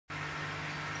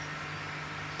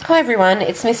Hi everyone,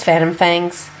 it's Miss Phantom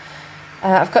Fangs.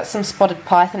 I've got some spotted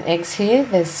python eggs here.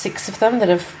 There's 6 of them that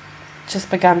have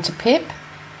just begun to pip,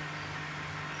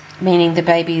 meaning the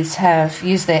babies have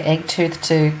used their egg tooth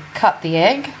to cut the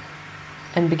egg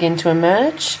and begin to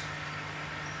emerge.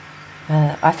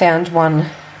 I found one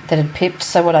that had pipped,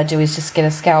 so what I do is just get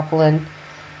a scalpel and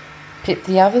pip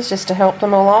the others just to help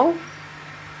them along.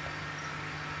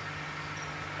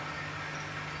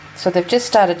 So they've just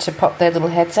started to pop their little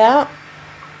heads out.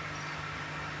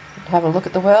 Have a look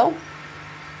at the well.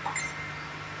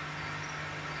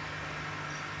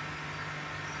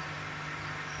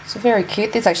 So very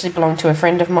cute. These actually belong to a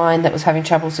friend of mine that was having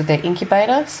troubles with their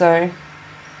incubator, so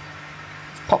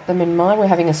I've popped them in mine. We're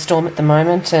having a storm at the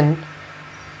moment, and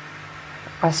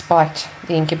I spiked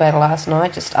the incubator last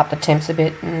night, just up the temps a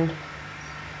bit, and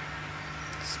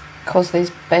caused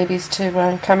these babies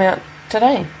to come out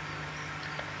today.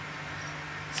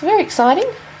 So very exciting.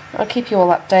 I'll keep you all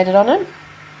updated on it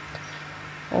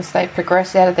as they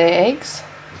progress out of their eggs.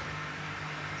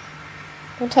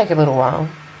 It'll take a little while.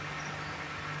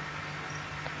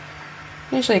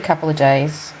 Usually a couple of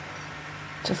days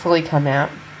to fully come out.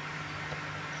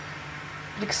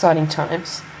 But exciting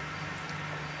times.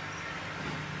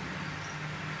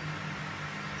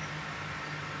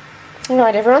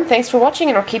 Alright everyone, thanks for watching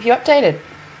and I'll keep you updated.